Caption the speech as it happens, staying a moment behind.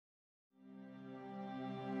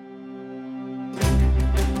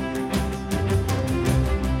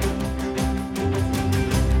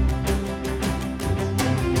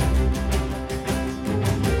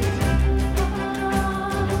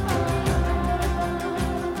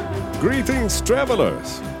Greetings,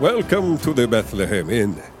 travelers! Welcome to the Bethlehem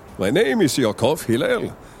Inn. My name is Yaakov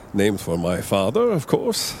Hillel, named for my father, of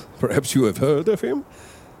course. Perhaps you have heard of him.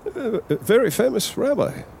 A very famous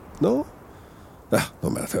rabbi, no? No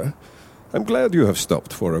matter. I'm glad you have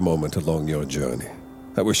stopped for a moment along your journey.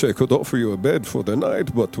 I wish I could offer you a bed for the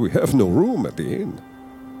night, but we have no room at the inn.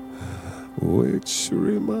 Which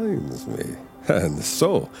reminds me. And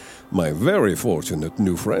so, my very fortunate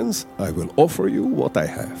new friends, I will offer you what I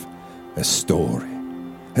have. A story.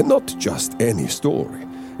 And not just any story.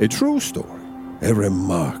 A true story. A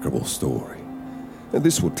remarkable story. And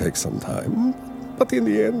this will take some time, but in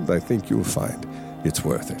the end, I think you'll find it's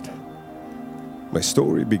worth it. My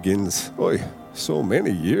story begins, so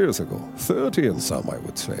many years ago, 30 and some, I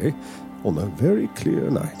would say, on a very clear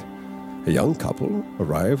night. A young couple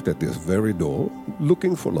arrived at this very door,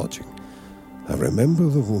 looking for lodging. I remember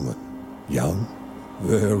the woman, young,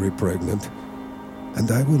 very pregnant, and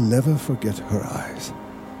I will never forget her eyes.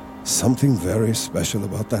 Something very special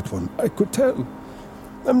about that one, I could tell.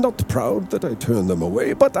 I'm not proud that I turned them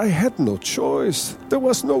away, but I had no choice. There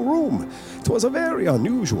was no room. It was a very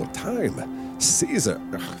unusual time. Caesar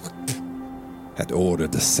had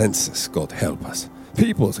ordered the census, God help us.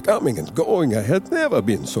 People coming and going. I had never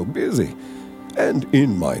been so busy. And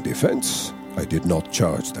in my defense, I did not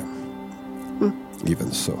charge them.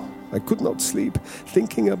 Even so, I could not sleep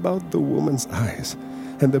thinking about the woman's eyes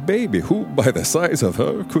and the baby who, by the size of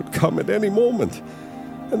her, could come at any moment.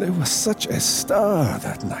 And there was such a star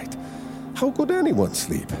that night. How could anyone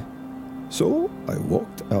sleep? So I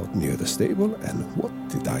walked out near the stable, and what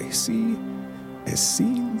did I see? A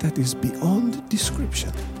scene that is beyond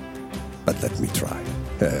description. But let me try.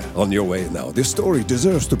 On your way now. This story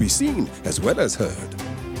deserves to be seen as well as heard.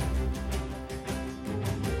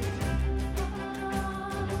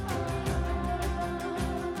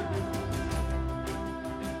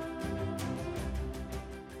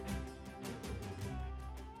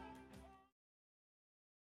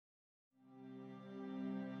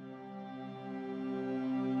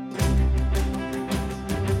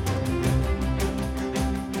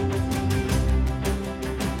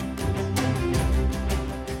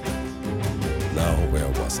 Where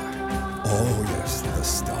was I? Oh yes, the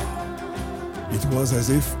star. It was as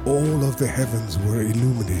if all of the heavens were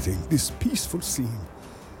illuminating this peaceful scene.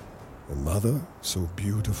 A mother so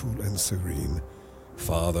beautiful and serene,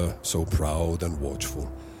 father so proud and watchful,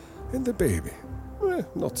 and the baby,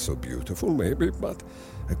 not so beautiful maybe, but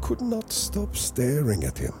I could not stop staring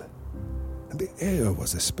at him. And the air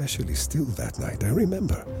was especially still that night, I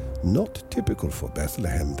remember, not typical for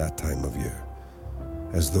Bethlehem that time of year.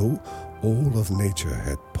 As though all of nature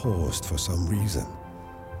had paused for some reason.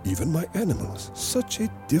 Even my animals, such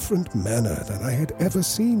a different manner than I had ever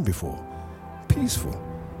seen before. Peaceful,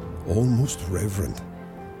 almost reverent.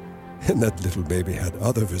 And that little baby had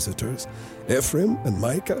other visitors, Ephraim and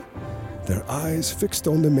Micah, their eyes fixed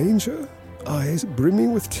on the manger, eyes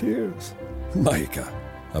brimming with tears. Micah,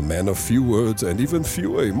 a man of few words and even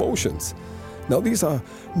fewer emotions. Now these are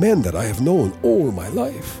men that I have known all my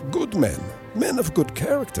life, good men of good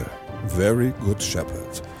character, very good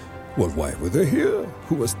shepherds. Well, why were they here?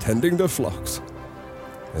 Who was tending their flocks?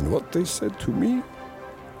 And what they said to me,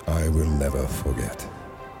 I will never forget.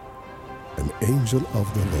 An angel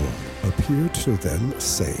of the Lord appeared to them,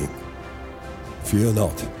 saying, Fear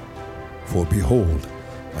not, for behold,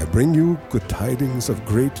 I bring you good tidings of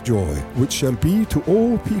great joy, which shall be to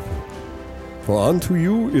all people. For unto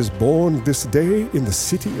you is born this day in the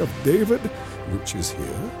city of David, which is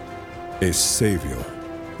here, a Savior,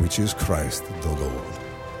 which is Christ the Lord.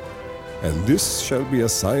 And this shall be a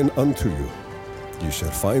sign unto you. You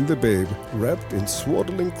shall find the babe wrapped in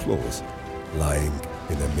swaddling clothes, lying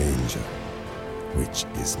in a manger, which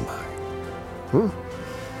is mine.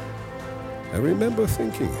 I remember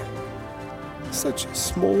thinking, such a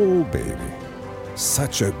small baby,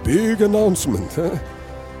 such a big announcement, huh?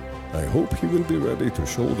 I hope he will be ready to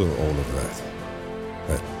shoulder all of that.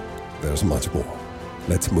 But there's much more.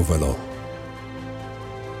 Let's move along.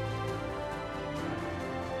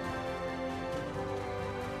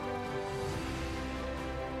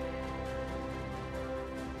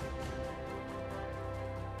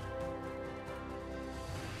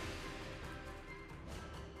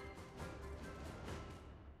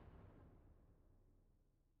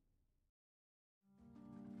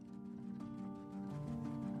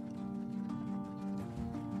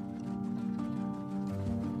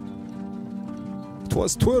 It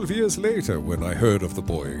was 12 years later when I heard of the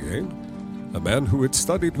boy again. A man who had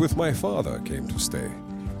studied with my father came to stay.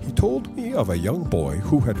 He told me of a young boy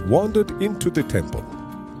who had wandered into the temple.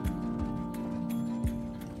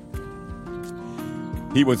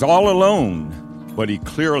 He was all alone, but he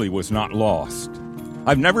clearly was not lost.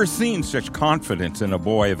 I've never seen such confidence in a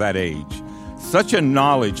boy of that age, such a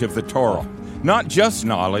knowledge of the Torah. Not just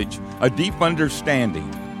knowledge, a deep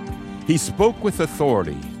understanding. He spoke with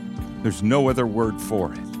authority. There's no other word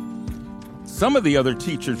for it. Some of the other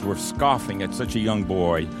teachers were scoffing at such a young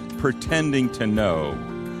boy, pretending to know.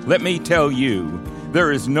 Let me tell you,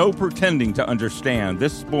 there is no pretending to understand.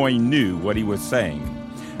 This boy knew what he was saying,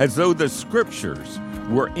 as though the scriptures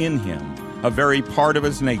were in him, a very part of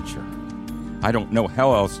his nature. I don't know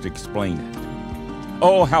how else to explain it.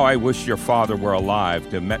 Oh, how I wish your father were alive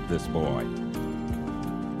to have met this boy.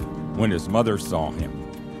 When his mother saw him,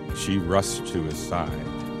 she rushed to his side.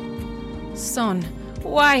 Son,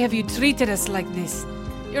 why have you treated us like this?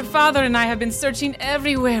 Your father and I have been searching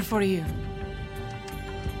everywhere for you.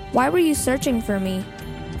 Why were you searching for me?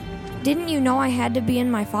 Didn't you know I had to be in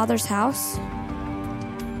my father's house?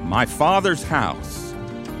 My father's house.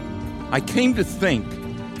 I came to think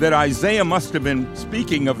that Isaiah must have been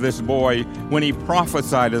speaking of this boy when he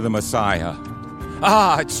prophesied of the Messiah.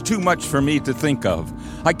 It's too much for me to think of.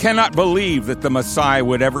 I cannot believe that the Messiah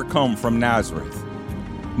would ever come from Nazareth.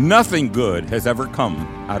 Nothing good has ever come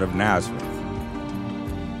out of Nazareth.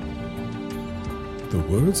 The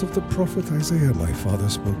words of the prophet Isaiah my father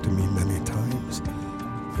spoke to me many times.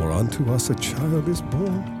 For unto us a child is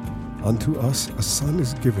born, unto us a son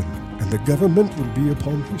is given, and the government will be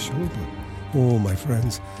upon his shoulder. Oh, my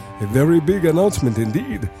friends, a very big announcement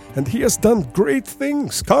indeed, and he has done great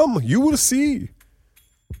things. Come, you will see.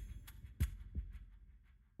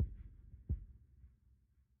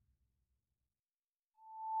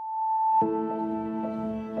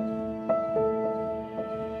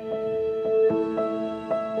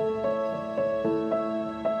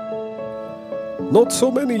 Not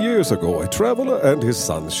so many years ago, a traveler and his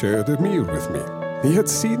son shared a meal with me. He had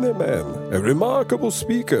seen a man, a remarkable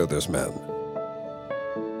speaker, this man.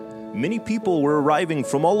 Many people were arriving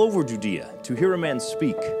from all over Judea to hear a man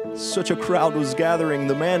speak. Such a crowd was gathering,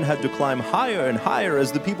 the man had to climb higher and higher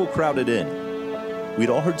as the people crowded in. We'd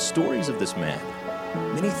all heard stories of this man,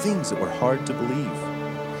 many things that were hard to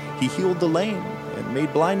believe. He healed the lame and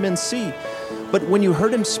made blind men see. But when you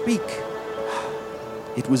heard him speak,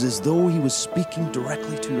 it was as though he was speaking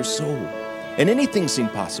directly to your soul, and anything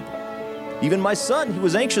seemed possible. Even my son, he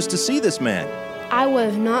was anxious to see this man. I would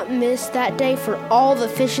have not missed that day for all the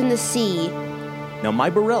fish in the sea. Now my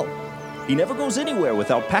Burrell, he never goes anywhere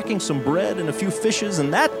without packing some bread and a few fishes,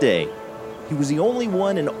 and that day, he was the only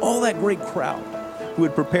one in all that great crowd who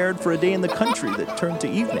had prepared for a day in the country that turned to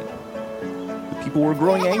evening. The people were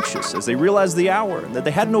growing anxious as they realized the hour and that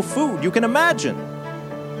they had no food. You can imagine.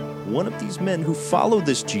 One of these men who followed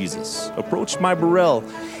this Jesus approached my Burrell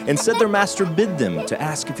and said their master bid them to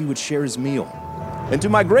ask if he would share his meal. And to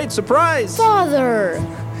my great surprise, Father!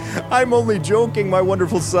 I'm only joking, my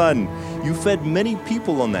wonderful son. You fed many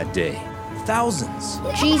people on that day. Thousands.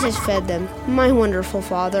 Jesus fed them, my wonderful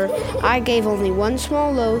Father. I gave only one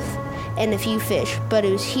small loaf and a few fish, but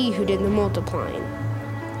it was he who did the multiplying.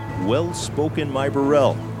 Well spoken, my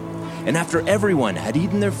Burrell. And after everyone had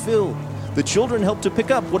eaten their fill, the children helped to pick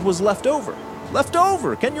up what was left over. Left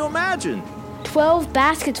over, can you imagine? 12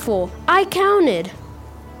 baskets full. I counted.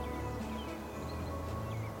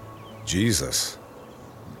 Jesus,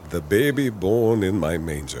 the baby born in my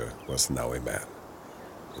manger, was now a man.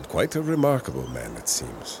 And quite a remarkable man, it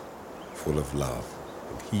seems, full of love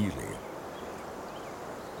and healing.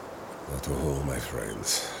 But oh, my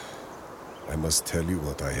friends, I must tell you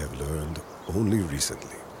what I have learned only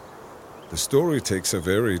recently. The story takes a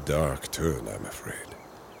very dark turn, I'm afraid.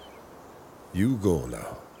 You go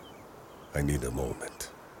now. I need a moment.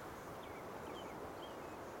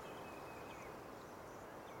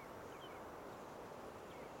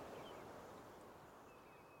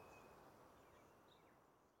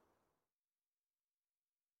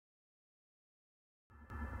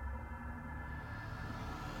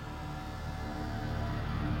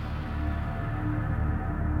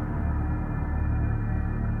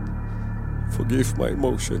 Forgive my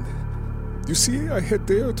emotion. You see, I had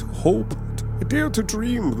dared to hope, I dared to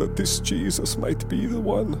dream that this Jesus might be the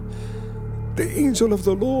one. The angel of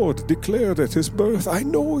the Lord declared at his birth, I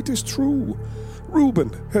know it is true.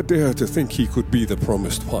 Reuben had dared to think he could be the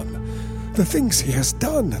promised one. The things he has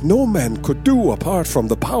done, no man could do apart from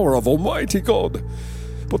the power of Almighty God.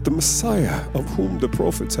 But the Messiah, of whom the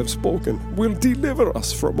prophets have spoken, will deliver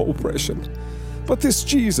us from oppression. But this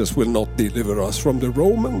Jesus will not deliver us from the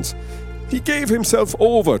Romans. He gave himself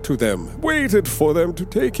over to them, waited for them to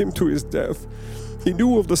take him to his death. He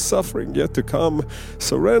knew of the suffering yet to come,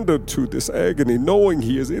 surrendered to this agony, knowing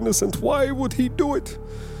he is innocent. Why would he do it?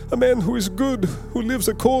 A man who is good, who lives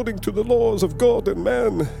according to the laws of God and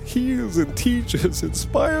man, heals and teaches,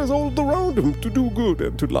 inspires all around him to do good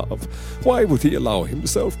and to love. Why would he allow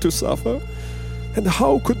himself to suffer? And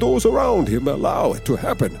how could those around him allow it to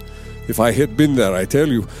happen? If I had been there, I tell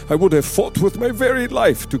you, I would have fought with my very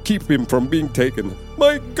life to keep him from being taken.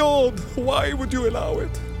 My God, why would you allow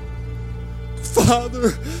it? Father,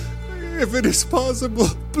 if it is possible,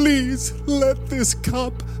 please let this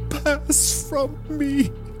cup pass from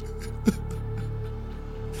me.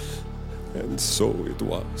 And so it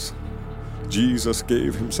was. Jesus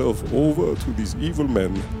gave himself over to these evil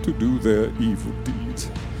men to do their evil deeds.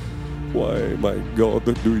 Why, my God,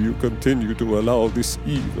 do you continue to allow this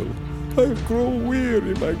evil? I grow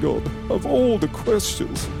weary, my God, of all the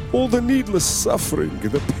questions, all the needless suffering,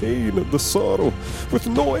 the pain and the sorrow, with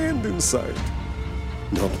no end in sight.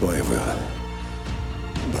 Not my will,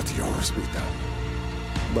 but yours be done.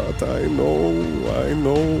 But I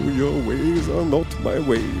know your ways are not my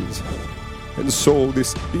ways. And so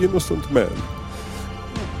this innocent man,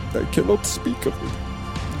 I cannot speak of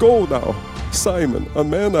it. Go now. Simon, a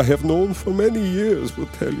man I have known for many years, will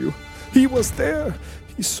tell you. He was there.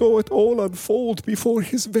 He saw it all unfold before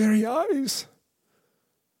his very eyes.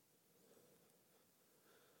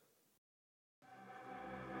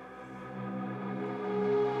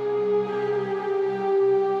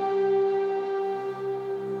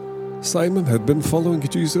 Simon had been following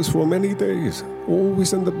Jesus for many days,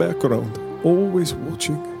 always in the background, always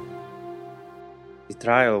watching. The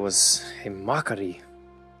trial was a mockery.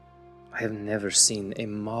 I have never seen a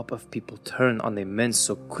mob of people turn on a man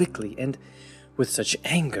so quickly and with such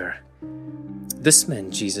anger. This man,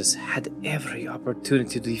 Jesus, had every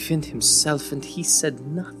opportunity to defend himself, and he said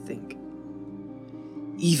nothing.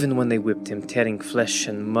 Even when they whipped him, tearing flesh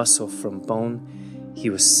and muscle from bone, he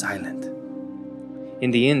was silent. In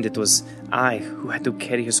the end, it was I who had to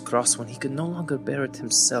carry his cross when he could no longer bear it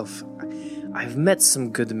himself. I've met some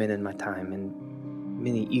good men in my time, and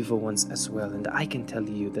many evil ones as well, and I can tell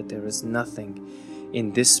you that there is nothing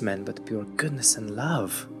in this man but pure goodness and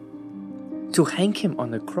love. To hang him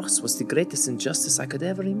on a cross was the greatest injustice I could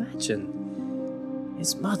ever imagine.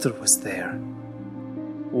 His mother was there,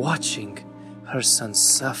 watching her son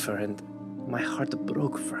suffer, and my heart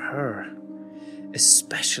broke for her,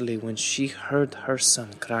 especially when she heard her son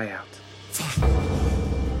cry out,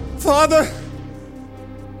 Father!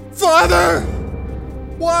 Father!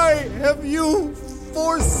 Why have you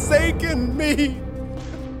forsaken me?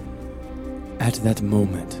 At that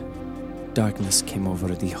moment, darkness came over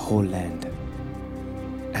the whole land,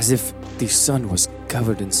 as if the sun was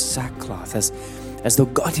covered in sackcloth, as though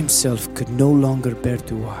God himself could no longer bear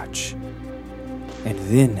to watch. And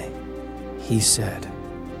then he said,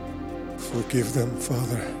 Forgive them,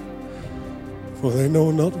 Father, for they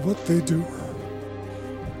know not what they do.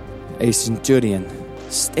 A centurion,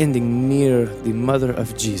 standing near the mother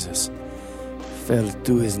of Jesus, fell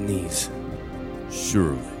to his knees.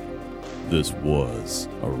 Surely, this was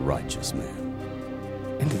a righteous man.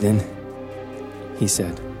 And then he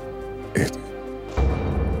said, It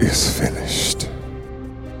is finished.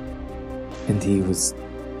 And he was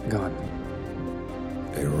gone.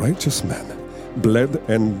 A righteous man bled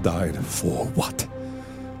and died for what?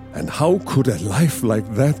 And how could a life like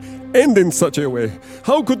that end in such a way?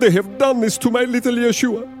 How could they have done this to my little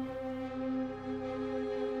Yeshua?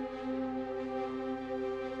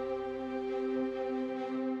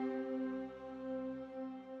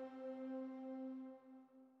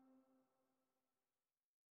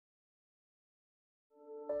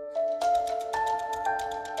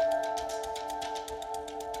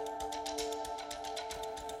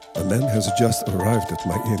 A man has just arrived at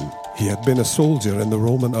my inn. He had been a soldier in the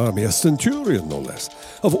Roman army, a centurion no less.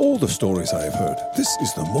 Of all the stories I have heard, this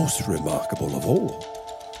is the most remarkable of all.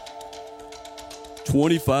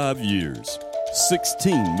 25 years,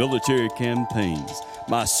 16 military campaigns,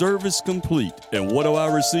 my service complete, and what do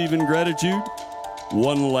I receive in gratitude?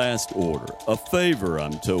 One last order, a favor,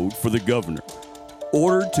 I'm told, for the governor.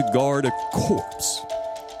 Ordered to guard a corpse.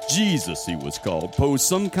 Jesus, he was called, posed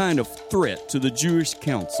some kind of threat to the Jewish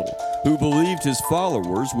council, who believed his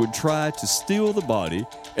followers would try to steal the body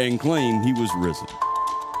and claim he was risen.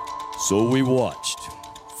 So we watched.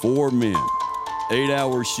 4 men,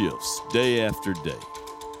 8-hour shifts, day after day.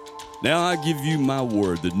 Now I give you my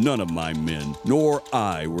word that none of my men, nor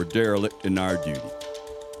I, were derelict in our duty.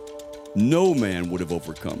 No man would have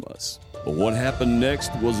overcome us, but what happened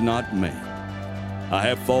next was not man. I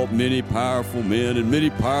have fought many powerful men and many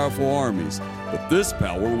powerful armies, but this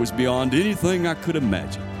power was beyond anything I could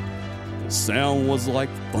imagine. The sound was like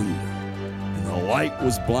thunder, and the light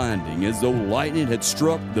was blinding, as though lightning had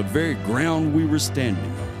struck the very ground we were standing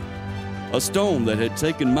on. A stone that had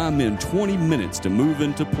taken my men 20 minutes to move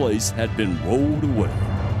into place had been rolled away.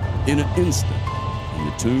 In an instant, and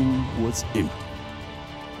the tomb was empty.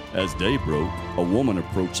 As day broke, a woman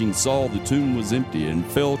approaching saw the tomb was empty and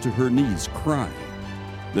fell to her knees crying.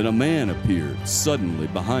 Then a man appeared suddenly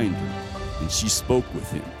behind her, and she spoke with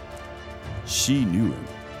him. She knew him.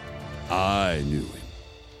 I knew him.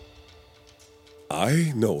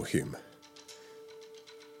 I know him.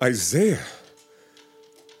 Isaiah.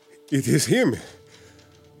 It is him.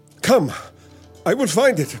 Come, I will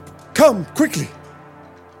find it. Come, quickly.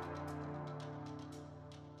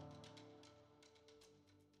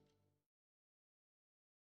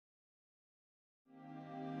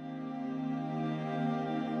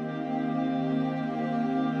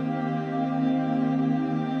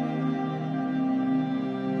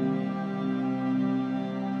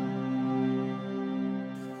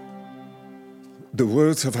 The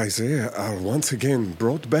words of Isaiah are once again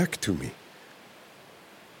brought back to me.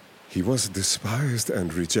 He was despised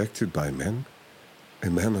and rejected by men,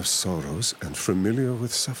 a man of sorrows and familiar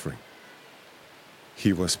with suffering.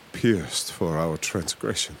 He was pierced for our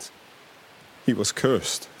transgressions. He was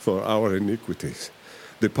cursed for our iniquities.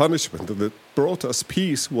 The punishment that brought us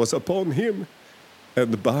peace was upon him,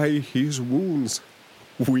 and by his wounds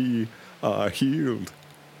we are healed.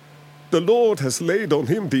 The Lord has laid on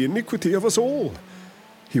him the iniquity of us all.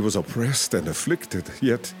 He was oppressed and afflicted,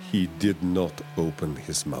 yet he did not open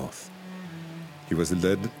his mouth. He was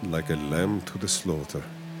led like a lamb to the slaughter,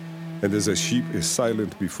 and as a sheep is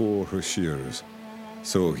silent before her shearers,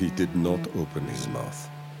 so he did not open his mouth.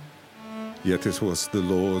 Yet it was the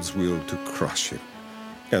Lord's will to crush him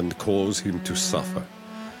and cause him to suffer.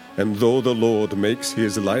 And though the Lord makes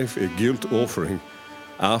his life a guilt offering,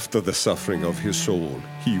 after the suffering of his soul,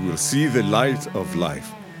 he will see the light of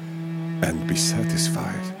life and be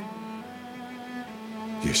satisfied.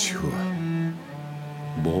 Yeshua,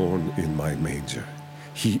 born in my manger,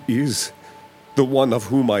 he is the one of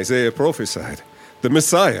whom Isaiah prophesied, the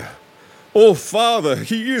Messiah. Oh, Father,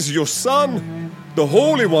 he is your Son, the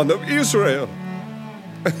Holy One of Israel.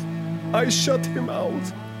 I shut him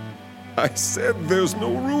out. I said there's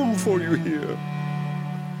no room for you here.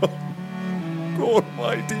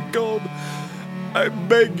 Almighty God, I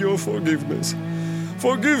beg your forgiveness.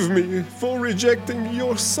 Forgive me for rejecting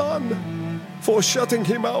your Son, for shutting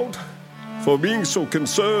him out, for being so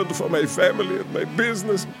concerned for my family and my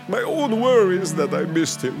business, my own worries that I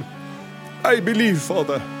missed him. I believe,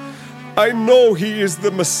 Father, I know he is the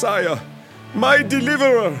Messiah, my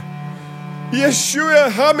deliverer. Yeshua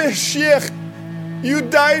HaMashiach, you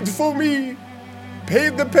died for me,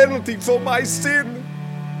 paid the penalty for my sin.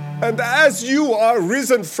 And as you are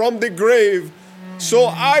risen from the grave, so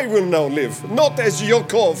I will now live, not as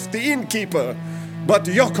Yaakov, the innkeeper, but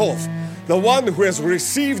Yaakov, the one who has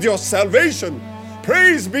received your salvation.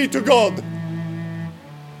 Praise be to God.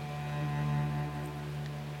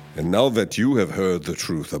 And now that you have heard the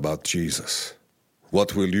truth about Jesus,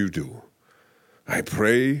 what will you do? I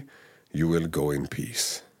pray you will go in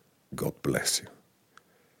peace. God bless you.